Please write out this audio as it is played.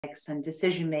and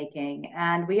decision making.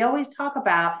 And we always talk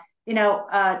about,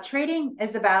 trading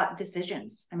is about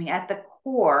decisions. I mean, at the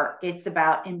core, it's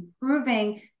about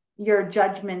improving your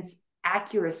judgment's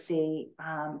accuracy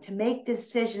to make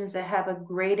decisions that have a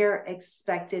greater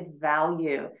expected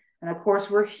value. And of course,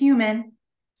 we're human,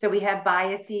 so we have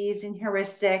biases and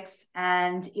heuristics,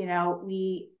 and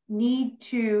we need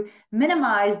to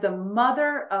minimize the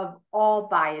mother of all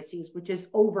biases, which is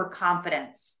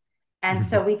overconfidence. And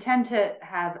so we tend to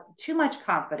have too much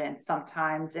confidence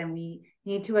sometimes, and we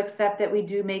need to accept that we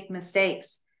do make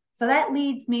mistakes. So that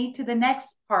leads me to the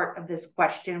next part of this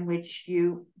question, which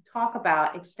you talk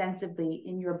about extensively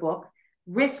in your book,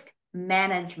 risk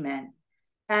management.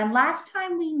 And last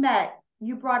time we met,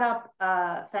 you brought up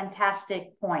a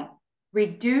fantastic point.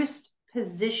 Reduced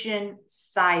position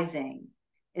sizing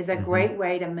is a great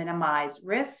way to minimize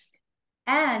risk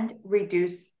and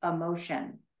reduce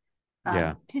emotion.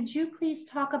 Could you please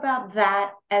talk about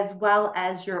that as well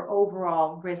as your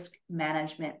overall risk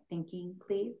management thinking,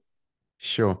 please?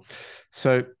 Sure.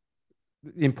 So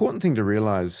the important thing to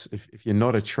realize, if you're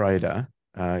not a trader,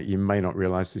 you may not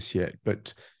realize this yet,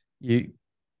 but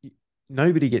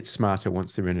nobody gets smarter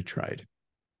once they're in a trade.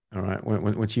 All right.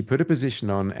 Once you put a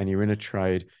position on and you're in a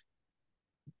trade,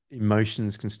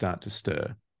 emotions can start to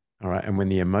stir. All right. And when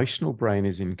the emotional brain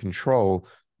is in control,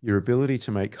 your ability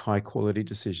to make high quality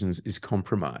decisions is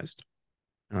compromised.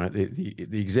 All right.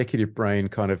 The executive brain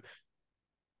kind of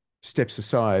steps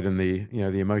aside, and the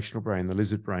emotional brain, the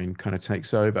lizard brain, kind of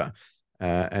takes over,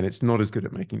 and it's not as good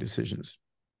at making decisions.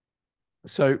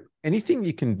 So anything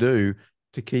you can do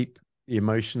to keep the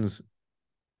emotions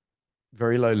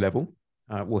very low level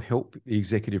will help the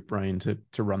executive brain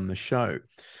to run the show.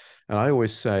 And I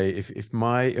always say, if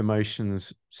my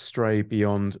emotions stray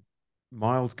beyond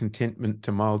mild contentment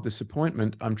to mild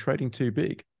disappointment, I'm trading too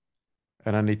big.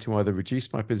 And I need to either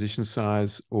reduce my position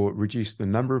size or reduce the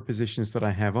number of positions that I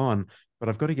have on, but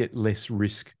I've got to get less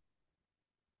risk.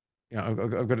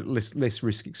 I've got less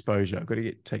risk exposure. I've got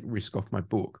to take risk off my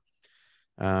book.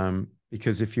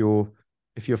 Because if you're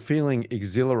feeling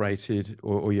exhilarated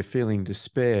or you're feeling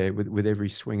despair with every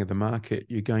swing of the market,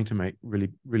 you're going to make really,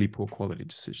 really poor quality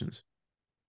decisions.